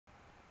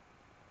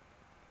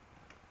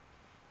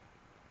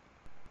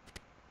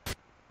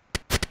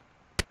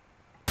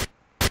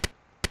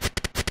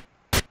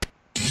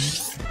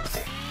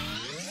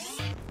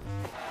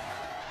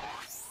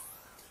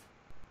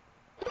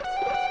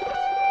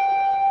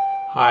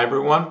Hi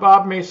everyone,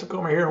 Bob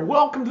Masacoma here, and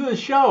welcome to the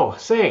show.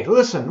 Say,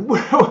 listen,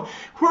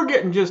 we're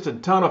getting just a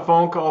ton of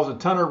phone calls, a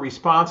ton of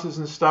responses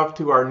and stuff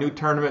to our new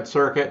tournament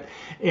circuit,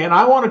 and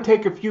I want to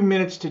take a few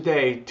minutes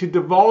today to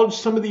divulge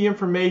some of the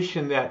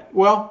information that,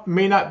 well,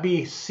 may not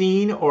be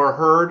seen or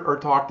heard or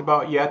talked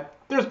about yet.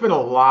 There's been a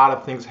lot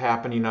of things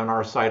happening on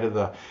our side of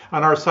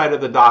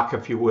the dock,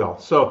 if you will.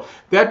 So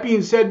that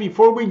being said,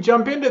 before we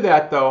jump into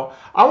that though,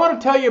 I want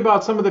to tell you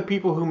about some of the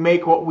people who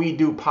make what we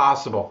do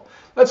possible.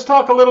 Let's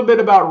talk a little bit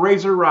about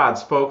razor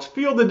rods, folks.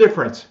 Feel the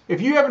difference. If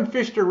you haven't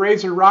fished a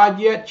razor rod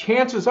yet,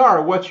 chances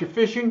are what you're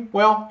fishing,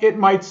 well, it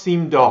might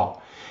seem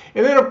dull.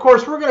 And then, of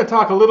course, we're going to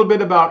talk a little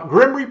bit about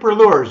Grim Reaper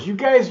lures. You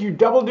guys, you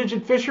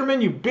double-digit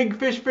fishermen, you big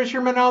fish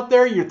fishermen out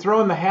there, you're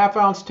throwing the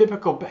half-ounce,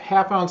 typical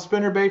half-ounce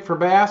spinnerbait for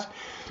bass.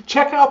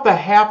 Check out the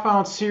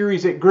half-ounce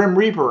series at Grim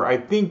Reaper. I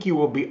think you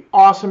will be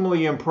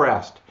awesomely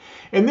impressed.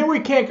 And then we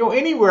can't go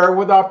anywhere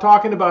without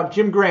talking about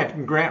Jim Grant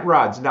and Grant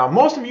Rods. Now,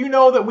 most of you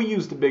know that we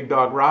use the Big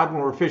Dog rod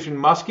when we're fishing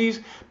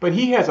muskies, but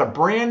he has a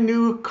brand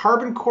new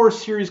carbon core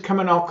series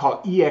coming out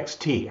called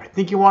EXT. I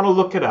think you want to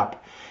look it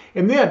up.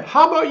 And then,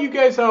 how about you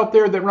guys out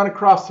there that run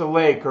across the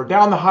lake or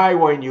down the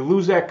highway and you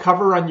lose that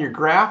cover on your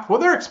graph? Well,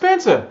 they're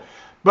expensive.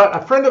 But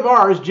a friend of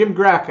ours, Jim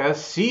Gracca,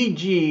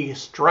 CG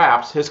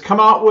Straps, has come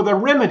out with a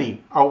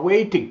remedy, a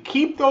way to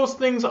keep those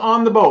things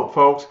on the boat,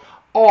 folks.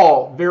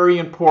 All very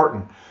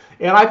important.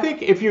 And I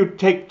think if you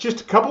take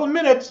just a couple of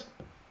minutes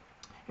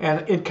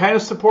and kind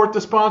of support the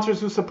sponsors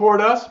who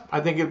support us, I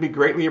think it'd be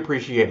greatly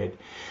appreciated.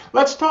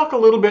 Let's talk a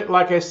little bit,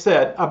 like I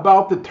said,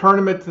 about the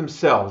tournaments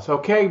themselves,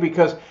 okay?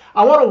 Because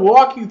I want to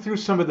walk you through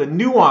some of the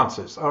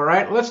nuances, all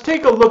right? Let's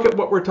take a look at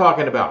what we're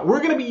talking about. We're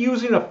going to be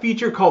using a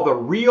feature called the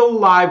Real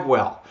Live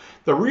Well.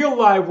 The Real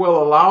Live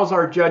Well allows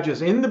our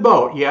judges in the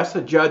boat, yes,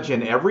 a judge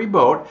in every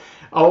boat,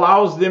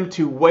 allows them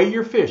to weigh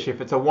your fish. If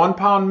it's a 1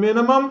 pound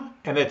minimum,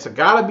 and it's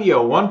got to be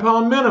a 1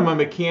 pound minimum,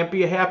 it can't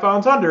be a half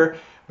ounce under.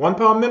 1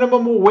 pound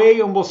minimum will weigh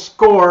and will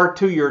score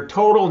to your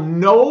total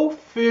no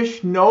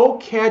fish, no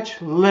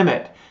catch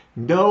limit.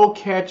 No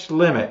catch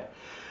limit.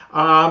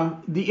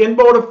 The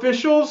in-boat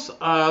officials,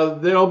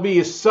 there'll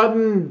be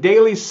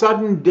daily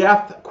sudden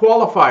death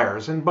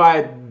qualifiers, and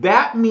by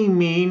that we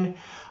mean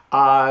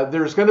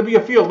there's going to be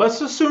a field. Let's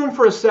assume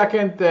for a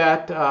second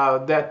that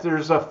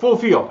there's a full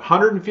field,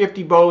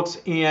 150 boats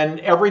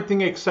in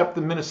everything except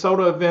the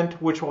Minnesota event,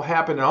 which will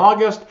happen in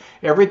August.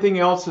 Everything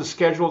else is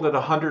scheduled at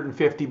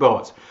 150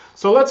 boats.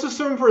 So let's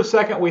assume for a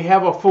second we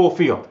have a full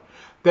field.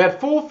 That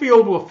full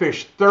field will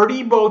fish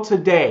 30 boats a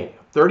day.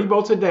 30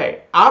 boats a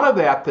day. Out of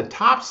that, the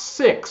top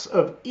 6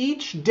 of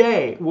each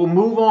day will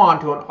move on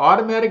to an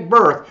automatic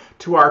berth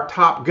to our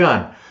top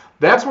gun.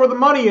 That's where the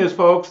money is,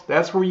 folks.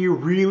 That's where you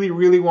really,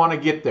 really want to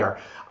get there.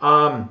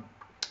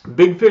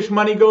 Big fish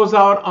money goes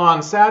out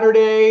on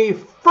Saturday.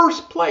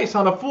 First place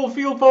on a full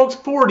field, folks,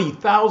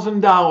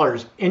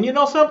 $40,000. And you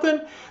know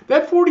something?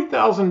 That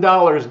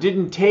 $40,000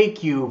 didn't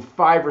take you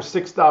 $5,000 or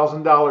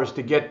 $6,000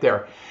 to get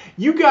there.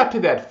 You got to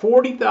that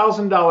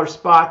 $40,000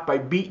 spot by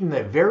beating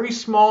a very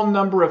small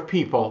number of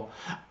people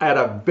at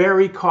a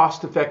very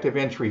cost-effective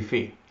entry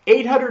fee.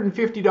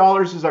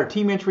 $850 is our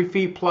team entry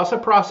fee plus a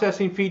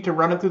processing fee to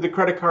run it through the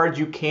credit cards.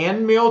 You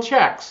can mail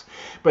checks,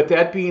 but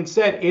that being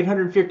said,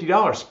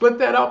 $850. Split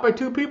that out by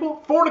 2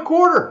 people,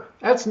 $4.25.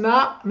 That's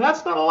not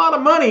a lot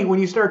of money when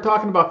you start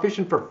talking about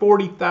fishing for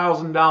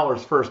 $40,000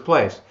 first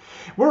place.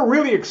 We're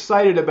really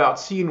excited about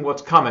seeing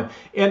what's coming.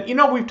 And you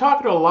know, we've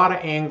talked to a lot of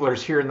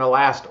anglers here in the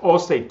last,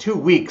 say 2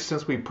 weeks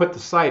since we put the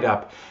site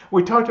up.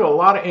 We talked to a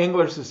lot of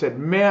anglers that said,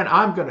 man,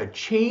 I'm going to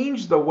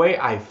change the way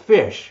I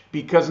fish,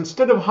 because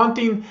instead of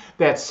hunting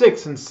that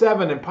 6 and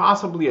 7 and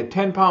possibly a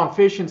 10-pound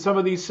fish in some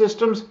of these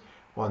systems,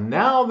 well,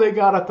 now they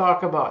got to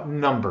talk about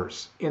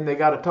numbers, and they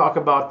got to talk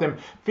about them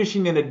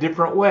fishing in a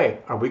different way.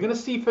 Are we going to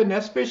see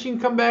finesse fishing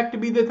come back to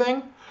be the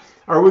thing?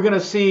 Are we going to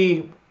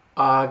see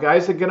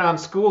guys that get on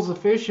schools of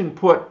fish and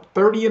put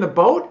 30 in a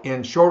boat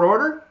in short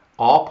order?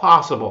 All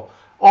possible.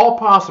 All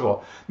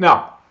possible.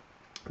 Now,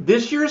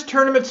 this year's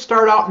tournaments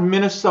start out in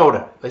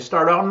Minnesota. They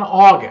start out in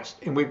August,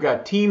 and we've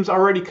got teams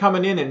already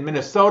coming in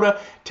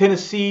Minnesota,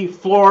 Tennessee,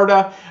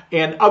 Florida,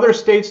 and other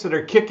states that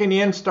are kicking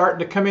in, starting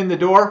to come in the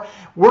door.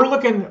 We're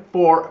looking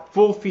for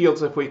full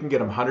fields if we can get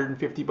them,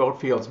 150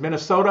 boat fields.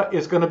 Minnesota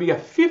is going to be a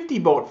 50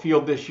 boat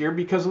field this year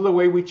because of the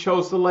way we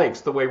chose the lakes,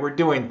 the way we're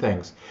doing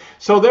things.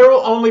 So there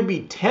will only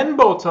be 10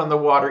 boats on the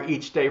water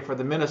each day for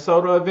the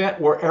Minnesota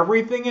event, where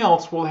everything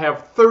else will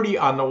have 30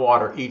 on the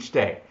water each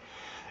day.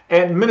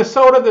 And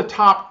Minnesota, the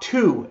top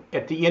 2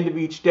 at the end of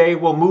each day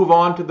will move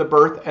on to the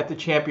berth at the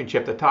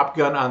championship, the Top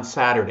Gun on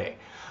Saturday.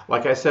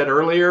 Like I said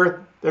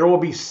earlier, there will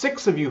be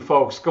 6 of you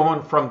folks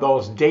going from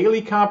those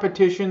daily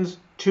competitions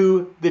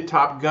to the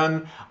Top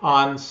Gun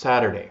on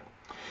Saturday.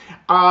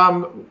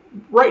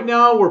 Right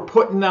now, we're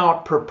putting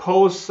out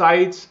proposed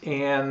sites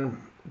and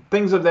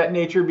things of that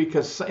nature,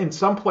 because in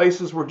some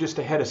places we're just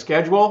ahead of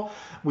schedule.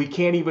 We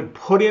can't even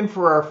put in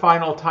for our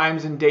final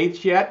times and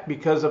dates yet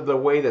because of the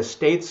way the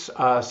states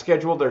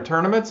schedule their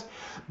tournaments.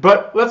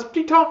 But let's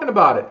be talking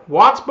about it.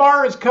 Watts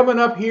Bar is coming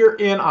up here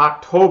in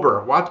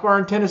October. Watts Bar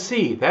in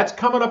Tennessee, that's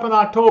coming up in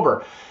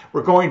October.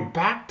 We're going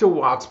back to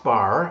Watts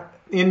Bar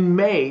in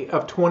May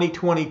of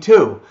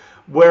 2022,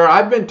 where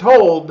I've been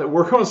told that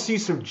we're going to see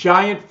some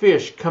giant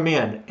fish come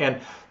in. And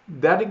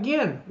that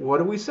again, what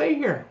do we say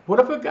here? What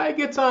if a guy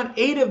gets on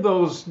 8 of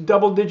those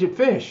double-digit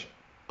fish?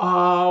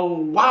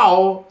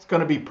 Wow, it's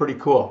going to be pretty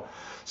cool.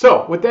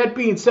 So with that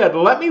being said,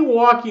 let me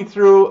walk you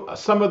through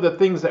some of the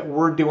things that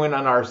we're doing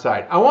on our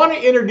side. I want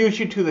to introduce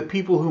you to the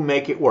people who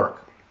make it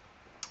work.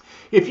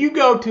 If you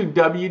go to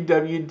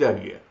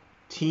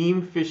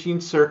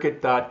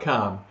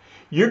www.teamfishingcircuit.com,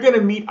 you're going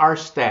to meet our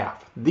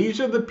staff.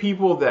 These are the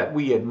people that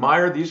we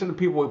admire. These are the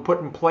people we put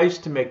in place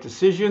to make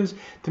decisions,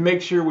 to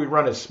make sure we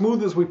run as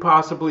smooth as we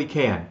possibly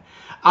can.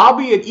 I'll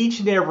be at each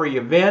and every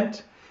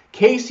event.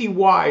 Casey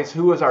Wise,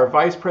 who is our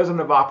Vice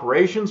President of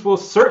Operations, will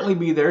certainly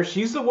be there.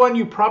 She's the one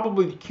you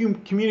probably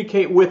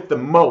communicate with the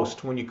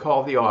most when you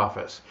call the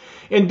office.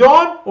 And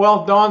Dawn,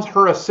 well, Dawn's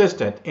her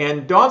assistant.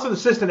 And Dawn's an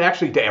assistant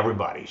actually to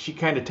everybody. She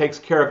kind of takes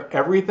care of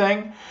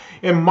everything.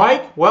 And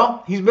Mike,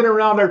 well, he's been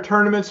around our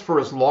tournaments for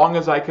as long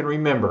as I can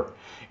remember.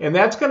 And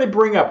that's going to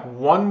bring up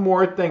one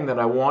more thing that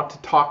I want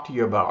to talk to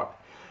you about.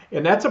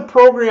 And that's a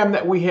program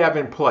that we have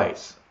in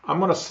place. I'm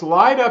going to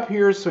slide up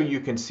here so you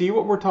can see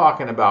what we're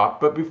talking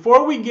about. But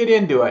before we get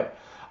into it,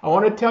 I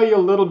want to tell you a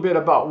little bit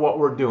about what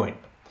we're doing.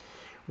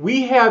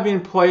 We have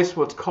in place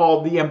what's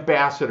called the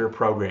Ambassador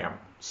Program.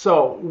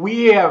 So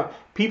we have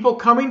people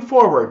coming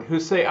forward who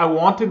say, I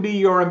want to be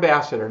your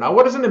ambassador. Now,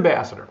 what is an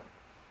ambassador?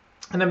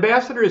 An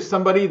ambassador is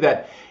somebody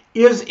that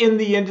is in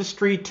the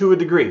industry to a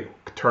degree.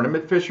 A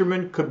tournament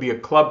fisherman, could be a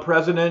club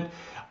president,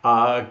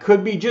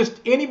 could be just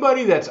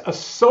anybody that's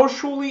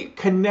socially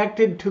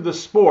connected to the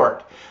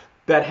sport,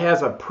 that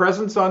has a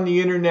presence on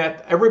the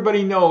internet.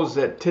 Everybody knows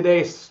that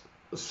today's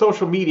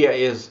social media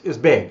is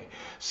big.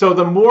 So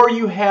the more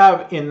you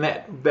have in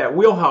that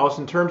wheelhouse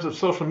in terms of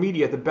social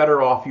media, the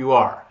better off you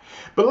are.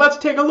 But let's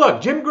take a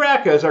look. Jim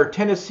Gracca is our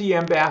Tennessee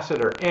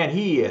ambassador, and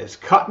he is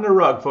cutting the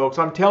rug, folks.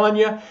 I'm telling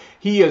you,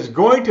 he is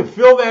going to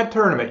fill that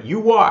tournament. You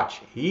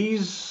watch.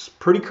 He's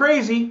pretty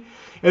crazy.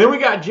 And then we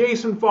got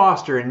Jason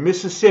Foster in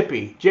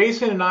Mississippi.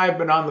 Jason and I have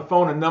been on the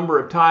phone a number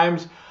of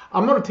times.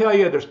 I'm going to tell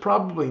you, there's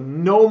probably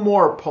no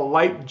more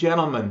polite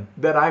gentleman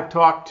that I've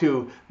talked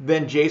to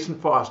than Jason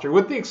Foster,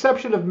 with the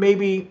exception of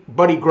maybe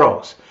Buddy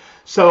Gross.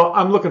 So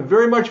I'm looking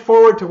very much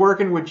forward to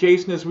working with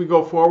Jason as we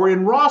go forward.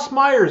 And Ross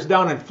Myers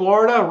down in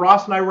Florida.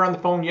 Ross and I were on the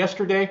phone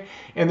yesterday,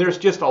 and there's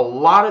just a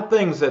lot of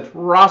things that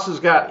Ross has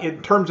got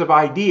in terms of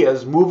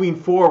ideas moving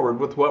forward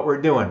with what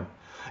we're doing.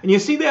 And you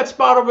see that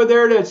spot over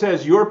there that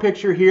says your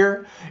picture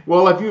here?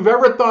 Well, if you've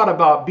ever thought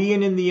about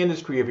being in the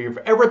industry, if you've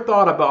ever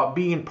thought about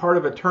being part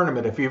of a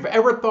tournament, if you've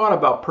ever thought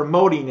about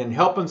promoting and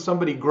helping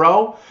somebody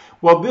grow,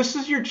 well, this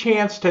is your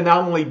chance to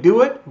not only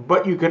do it,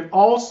 but you can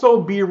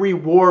also be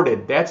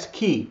rewarded. That's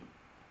key.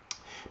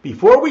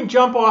 Before we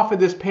jump off of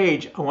this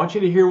page, I want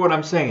you to hear what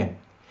I'm saying.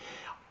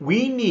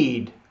 We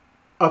need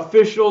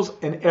officials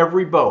in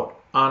every boat.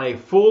 On a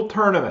full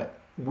tournament,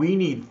 we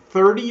need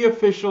 30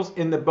 officials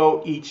in the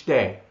boat each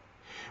day.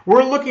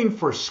 We're looking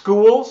for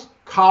schools,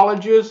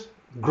 colleges,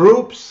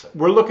 groups.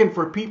 We're looking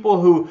for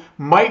people who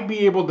might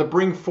be able to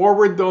bring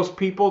forward those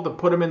people to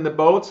put them in the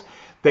boats.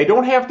 They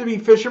don't have to be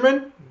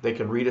fishermen. They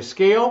can read a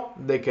scale,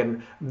 they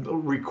can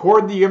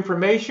record the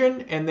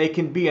information, and they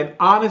can be an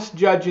honest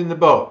judge in the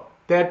boat.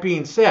 That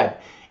being said,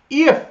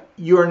 if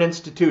you're an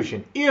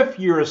institution, if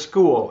you're a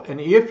school,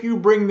 and if you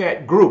bring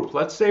that group,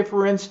 let's say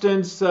for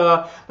instance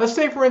in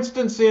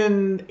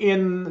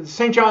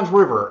St. John's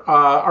River,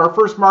 our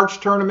first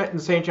March tournament in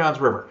St. John's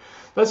River.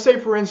 Let's say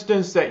for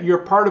instance that you're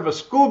part of a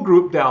school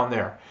group down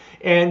there,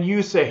 and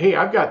you say, hey,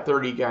 I've got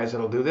 30 guys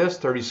that'll do this,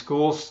 30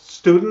 school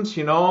students,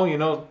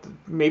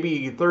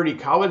 maybe 30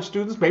 college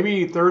students,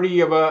 maybe 30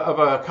 of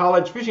a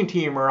college fishing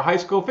team or a high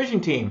school fishing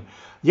team.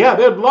 Yeah,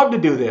 they'd love to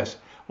do this.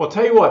 Well,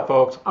 tell you what,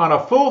 folks, on a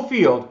full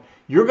field,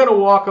 you're going to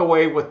walk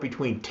away with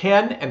between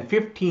 $10,000 and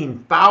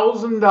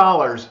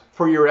 $15,000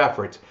 for your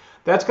efforts.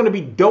 That's going to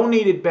be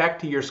donated back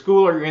to your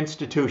school or your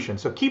institution.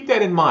 So keep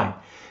that in mind.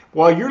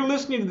 While you're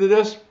listening to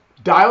this,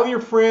 dial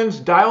your friends,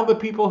 dial the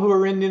people who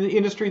are in the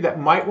industry that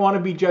might want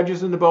to be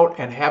judges in the boat,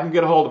 and have them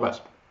get a hold of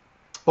us.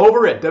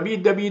 Over at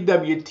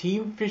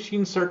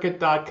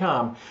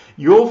www.teamfishingcircuit.com,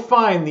 you'll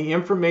find the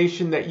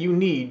information that you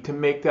need to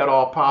make that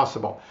all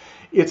possible.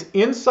 It's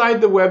inside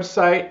the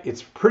website.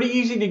 It's pretty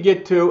easy to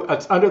get to.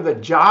 It's under the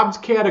jobs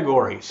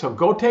category. So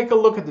go take a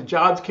look at the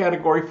jobs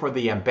category for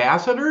the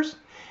ambassadors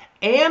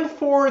and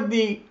for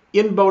the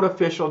in-boat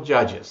official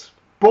judges.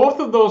 Both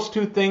of those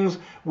two things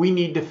we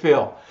need to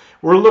fill.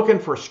 We're looking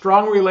for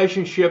strong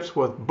relationships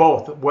with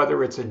both,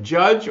 whether it's a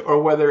judge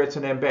or whether it's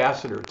an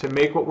ambassador, to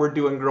make what we're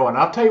doing grow. And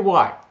I'll tell you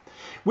why.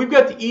 We've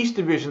got the East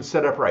Division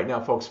set up right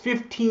now, folks.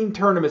 15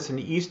 tournaments in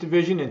the East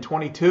Division in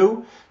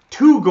 22.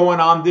 2 going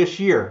on this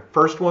year.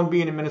 First one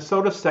being in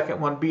Minnesota, second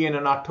one being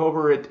in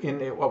October at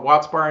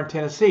Watts Bar in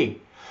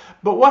Tennessee.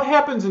 But what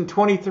happens in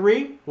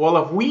 23?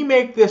 Well, if we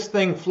make this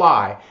thing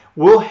fly,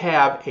 we'll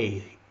have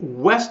a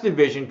West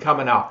Division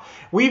coming out.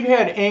 We've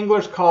had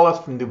anglers call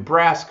us from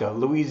Nebraska,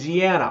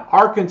 Louisiana,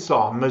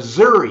 Arkansas,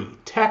 Missouri,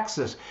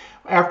 Texas,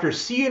 after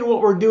seeing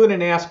what we're doing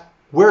and ask,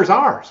 where's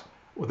ours?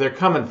 Well, they're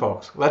coming,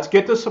 folks. Let's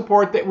get the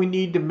support that we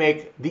need to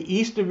make the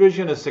East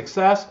Division a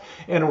success,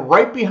 and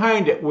right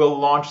behind it, we'll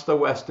launch the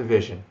West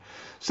Division.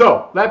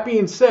 So, that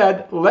being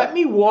said, let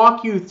me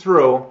walk you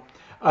through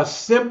a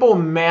simple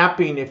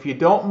mapping, if you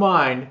don't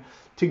mind,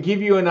 to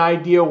give you an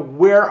idea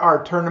where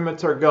our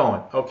tournaments are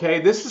going.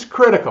 Okay, this is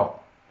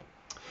critical.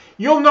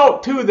 You'll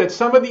note, too, that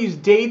some of these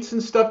dates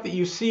and stuff that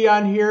you see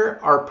on here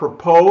are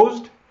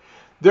proposed.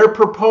 They're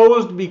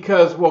proposed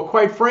because, well,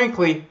 quite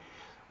frankly,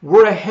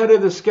 we're ahead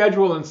of the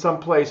schedule in some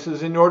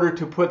places in order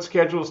to put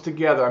schedules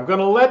together. I'm going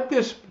to let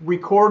this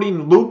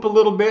recording loop a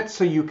little bit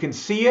so you can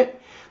see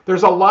it.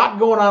 There's a lot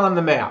going on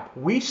the map.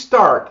 We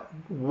start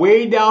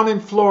way down in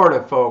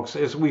Florida, folks,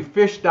 as we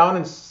fish down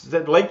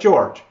in Lake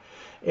George.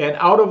 And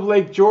out of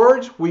Lake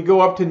George, we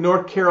go up to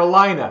North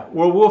Carolina,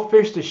 where we'll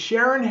fish the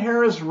Sharon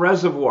Harris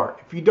Reservoir.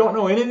 If you don't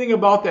know anything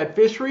about that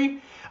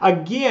fishery,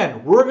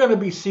 again, we're going to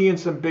be seeing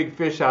some big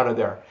fish out of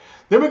there.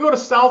 Then we go to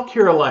South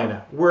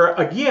Carolina, where,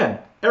 again,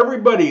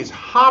 everybody's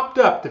hopped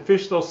up to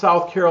fish those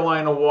South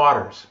Carolina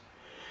waters.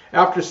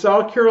 After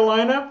South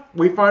Carolina,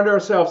 we find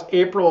ourselves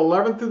April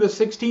 11th through the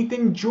 16th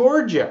in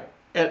Georgia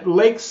at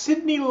Lake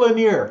Sidney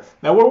Lanier.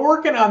 Now, we're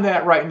working on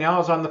that right now. I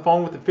was on the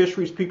phone with the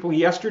fisheries people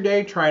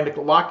yesterday trying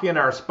to lock in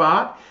our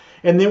spot.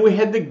 And then we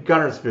head to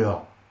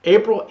Guntersville.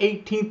 April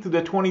 18th through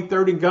the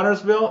 23rd in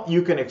Guntersville,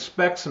 you can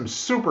expect some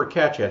super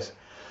catches.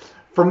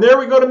 From there,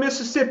 we go to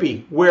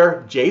Mississippi,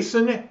 where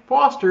Jason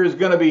Foster is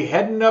going to be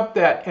heading up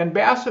that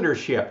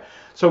ambassadorship.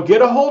 So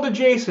get a hold of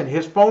Jason.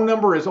 His phone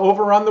number is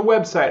over on the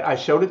website. I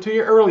showed it to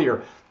you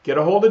earlier. Get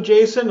a hold of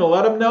Jason and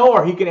let him know,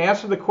 or he can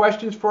answer the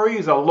questions for you.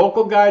 He's a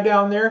local guy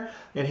down there,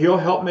 and he'll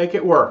help make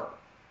it work.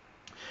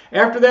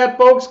 After that,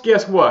 folks,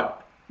 guess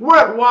what? We're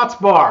at Watts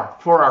Bar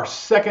for our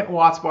second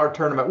Watts Bar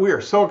tournament. We are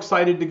so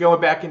excited to go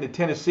back into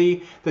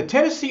Tennessee. The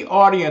Tennessee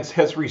audience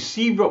has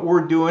received what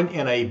we're doing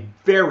in a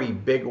very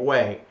big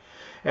way.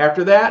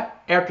 After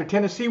that, after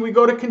Tennessee, we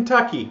go to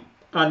Kentucky.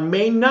 On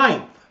May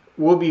 9th,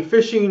 we'll be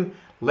fishing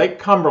Lake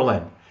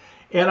Cumberland.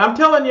 And I'm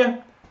telling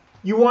you,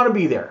 you want to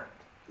be there.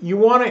 You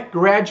want to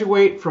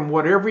graduate from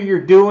whatever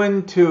you're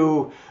doing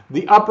to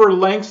the upper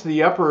lengths,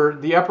 the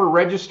upper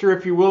register,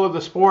 if you will, of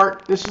the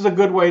sport. This is a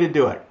good way to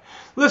do it.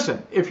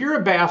 Listen, if you're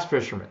a bass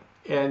fisherman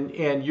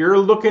and you're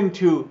looking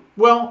to,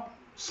 well,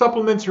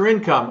 supplement your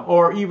income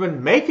or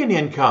even make an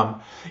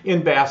income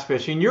in bass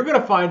fishing, you're going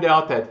to find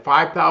out that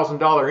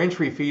 $5,000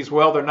 entry fees,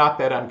 well, they're not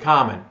that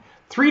uncommon.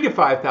 $3,000 to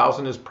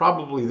 $5,000 is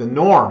probably the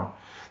norm.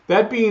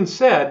 That being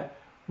said,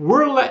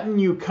 we're letting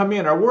you come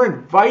in, or we're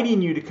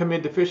inviting you to come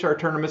in to fish our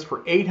tournaments for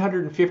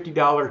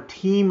 $850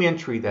 team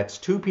entry. That's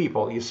 2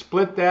 people. You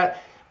split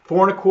that,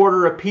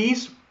 $4.25 a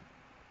piece.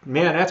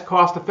 Man, that's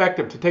cost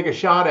effective. To take a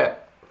shot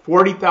at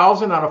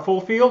 $40,000 on a full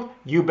field,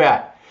 you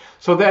bet.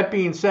 So that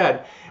being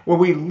said, when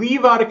we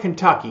leave out of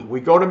Kentucky,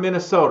 we go to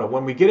Minnesota.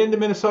 When we get into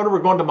Minnesota, we're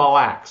going to Mille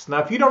Lacs. Now,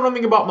 if you don't know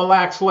anything about Mille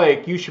Lacs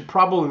Lake, you should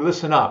probably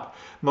listen up.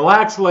 Mille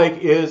Lacs Lake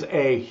is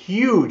a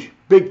huge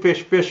big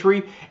fish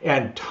fishery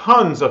and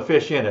tons of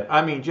fish in it.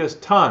 I mean, just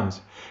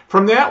tons.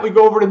 From that, we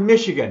go over to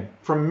Michigan.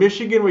 From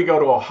Michigan, we go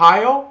to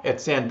Ohio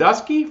at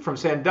Sandusky. From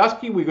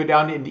Sandusky, we go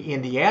down into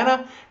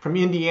Indiana. From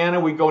Indiana,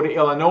 we go to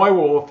Illinois,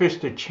 where we'll fish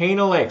the Chain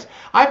of Lakes.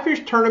 I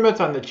fished tournaments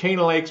on the Chain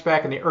of Lakes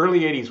back in the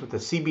early 80s with the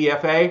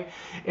CBFA,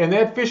 and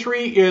that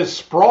fishery is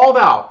sprawled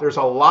out. There's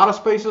a lot of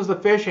spaces to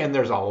fish, and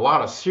there's a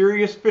lot of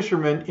serious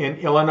fishermen in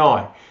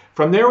Illinois.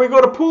 From there, we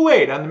go to Pool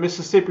 8 on the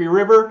Mississippi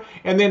River,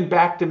 and then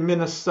back to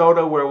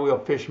Minnesota, where we'll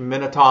fish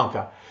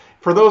Minnetonka.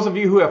 For those of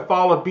you who have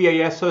followed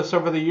BASS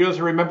over the years,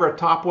 remember a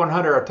top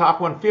 100 or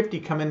top 150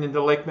 coming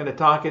into Lake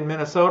Minnetonka in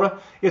Minnesota?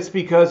 It's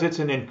because it's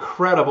an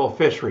incredible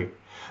fishery.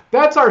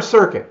 That's our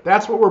circuit.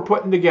 That's what we're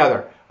putting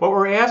together. What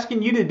we're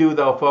asking you to do,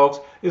 though, folks,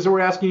 is we're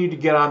asking you to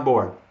get on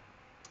board.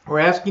 We're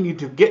asking you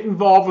to get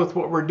involved with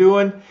what we're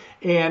doing,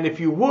 and if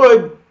you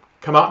would,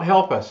 come out and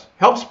help us.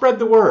 Help spread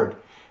the word.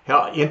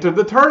 Enter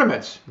the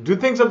tournaments. Do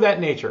things of that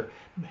nature.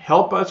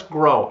 Help us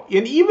grow.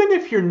 And even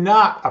if you're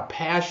not a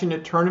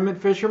passionate tournament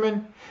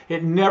fisherman,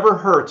 it never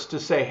hurts to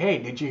say, hey,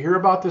 did you hear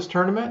about this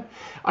tournament?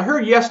 I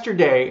heard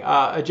yesterday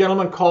a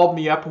gentleman called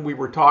me up and we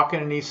were talking,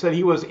 and he said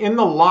he was in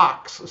the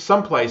locks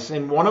someplace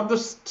in one of the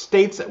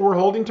states that were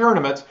holding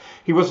tournaments.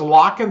 He was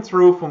locking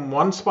through from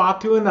one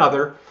spot to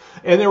another,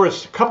 and there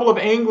was a couple of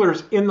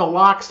anglers in the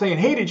lock saying,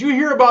 hey, did you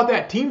hear about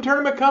that team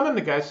tournament coming?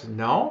 The guy said,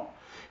 no.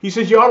 He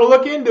says, you ought to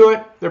look into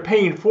it. They're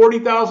paying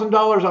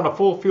 $40,000 on a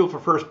full field for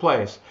first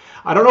place.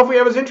 I don't know if we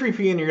have his entry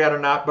fee in here yet or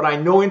not, but I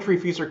know entry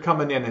fees are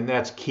coming in, and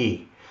that's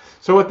key.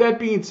 So with that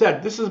being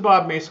said, this is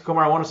Bob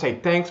Mesa-Comer. I want to say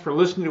thanks for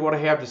listening to what I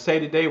have to say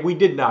today. We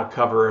did not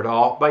cover it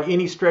all by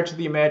any stretch of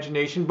the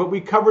imagination, but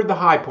we covered the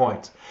high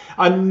points.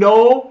 A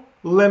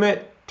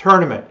no-limit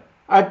tournament.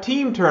 a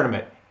team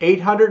tournament,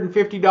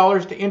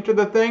 $850 to enter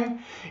the thing,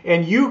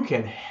 and you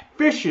can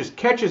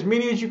catch as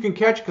many as you can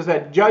catch, because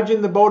that judge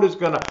in the boat is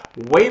going to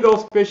weigh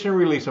those fish and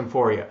release them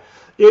for you.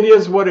 It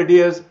is what it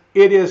is.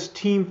 It is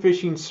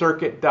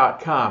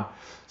teamfishingcircuit.com.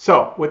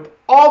 So with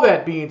all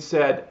that being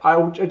said,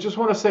 I just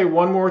want to say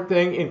one more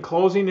thing in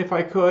closing, if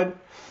I could.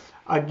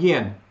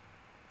 Again,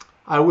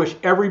 I wish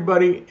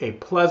everybody a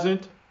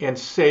pleasant and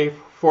safe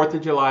 4th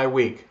of July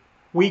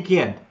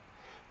weekend.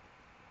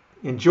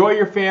 Enjoy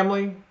your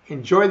family,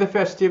 enjoy the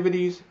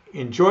festivities,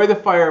 enjoy the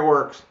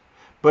fireworks,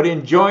 but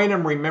enjoying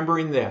them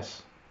remembering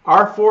this.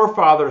 Our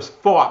forefathers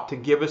fought to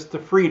give us the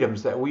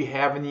freedoms that we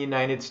have in the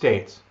United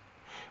States.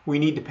 We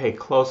need to pay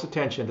close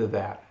attention to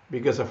that,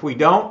 because if we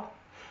don't,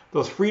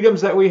 those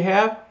freedoms that we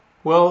have,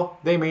 well,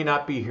 they may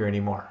not be here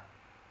anymore.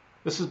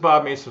 This is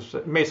Bob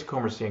Mesa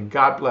Comer saying,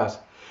 God bless.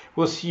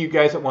 We'll see you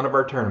guys at one of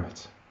our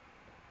tournaments.